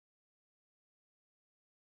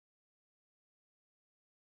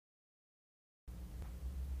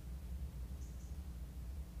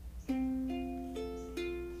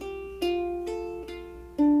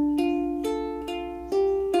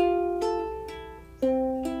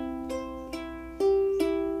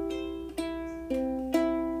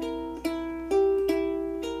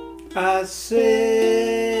I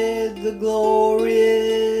said the glorious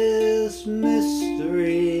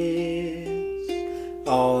mysteries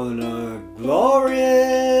on a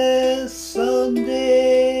glorious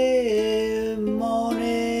Sunday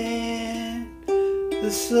morning. The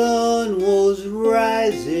sun was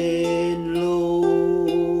rising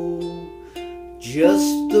low,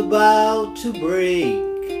 just about to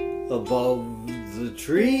break above the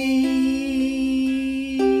trees.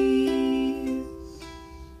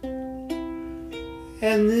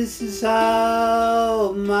 And this is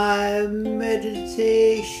how my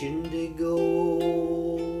meditation did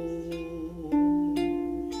go.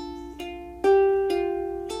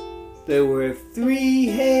 There were 3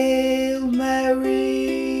 Hail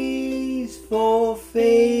Marys for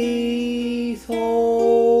faith,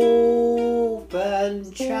 hope,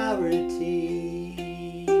 and charity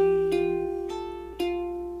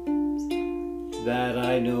that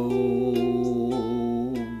I know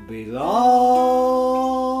belong.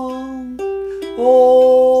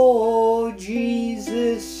 Oh,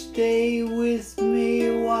 Jesus, stay with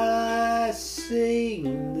me while I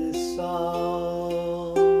sing this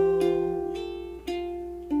song.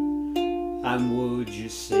 And would you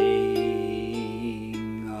sing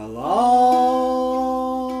along?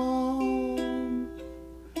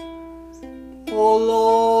 Oh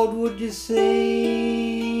Lord, would you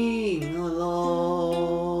sing along?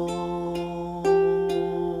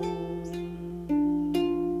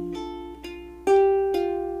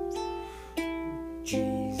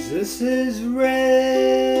 Jesus'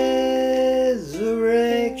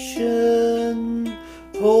 resurrection,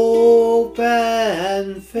 hope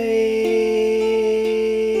and faith.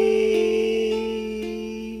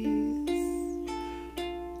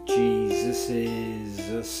 Jesus'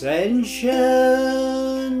 ascension,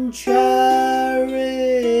 charity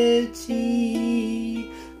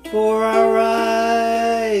for our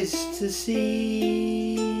eyes to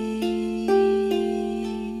see.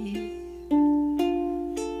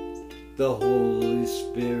 The Holy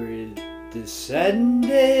Spirit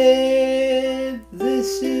descended.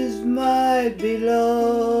 This is my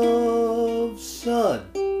beloved Son.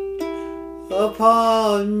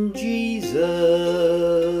 Upon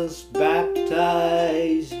Jesus,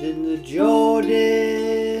 baptized in the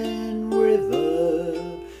Jordan River,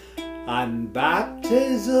 and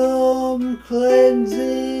baptism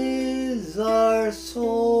cleanses our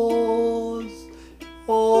souls.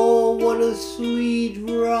 Oh, what a sweet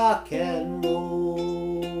rock and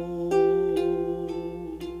roll.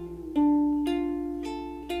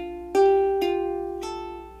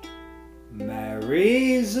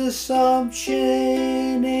 Mary's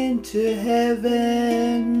assumption into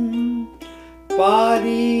heaven,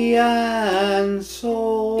 body and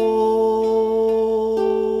soul.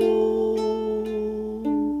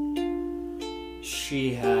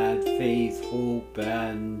 She had faith, hope,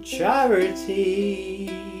 and charity.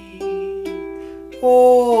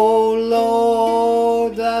 Oh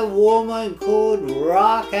Lord, that woman could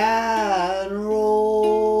rock and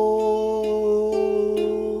roll.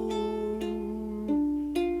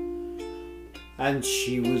 And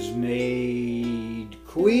she was made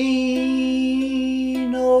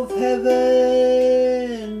Queen of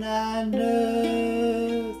heaven and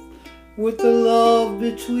earth, with the love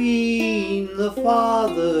between the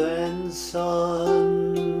Father and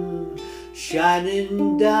Son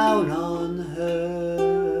shining down on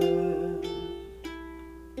her.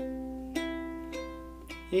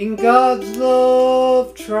 In God's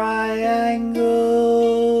love triangle,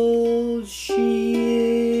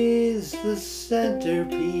 she is the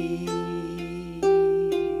centerpiece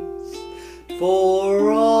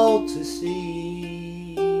for all to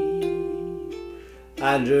see,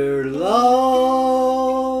 and her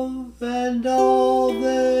love and all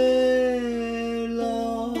their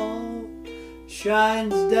love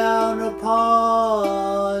shines down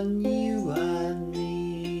upon you and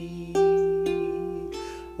me.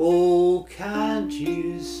 Oh, can't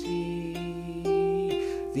you see?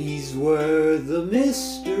 These were the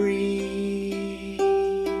mysteries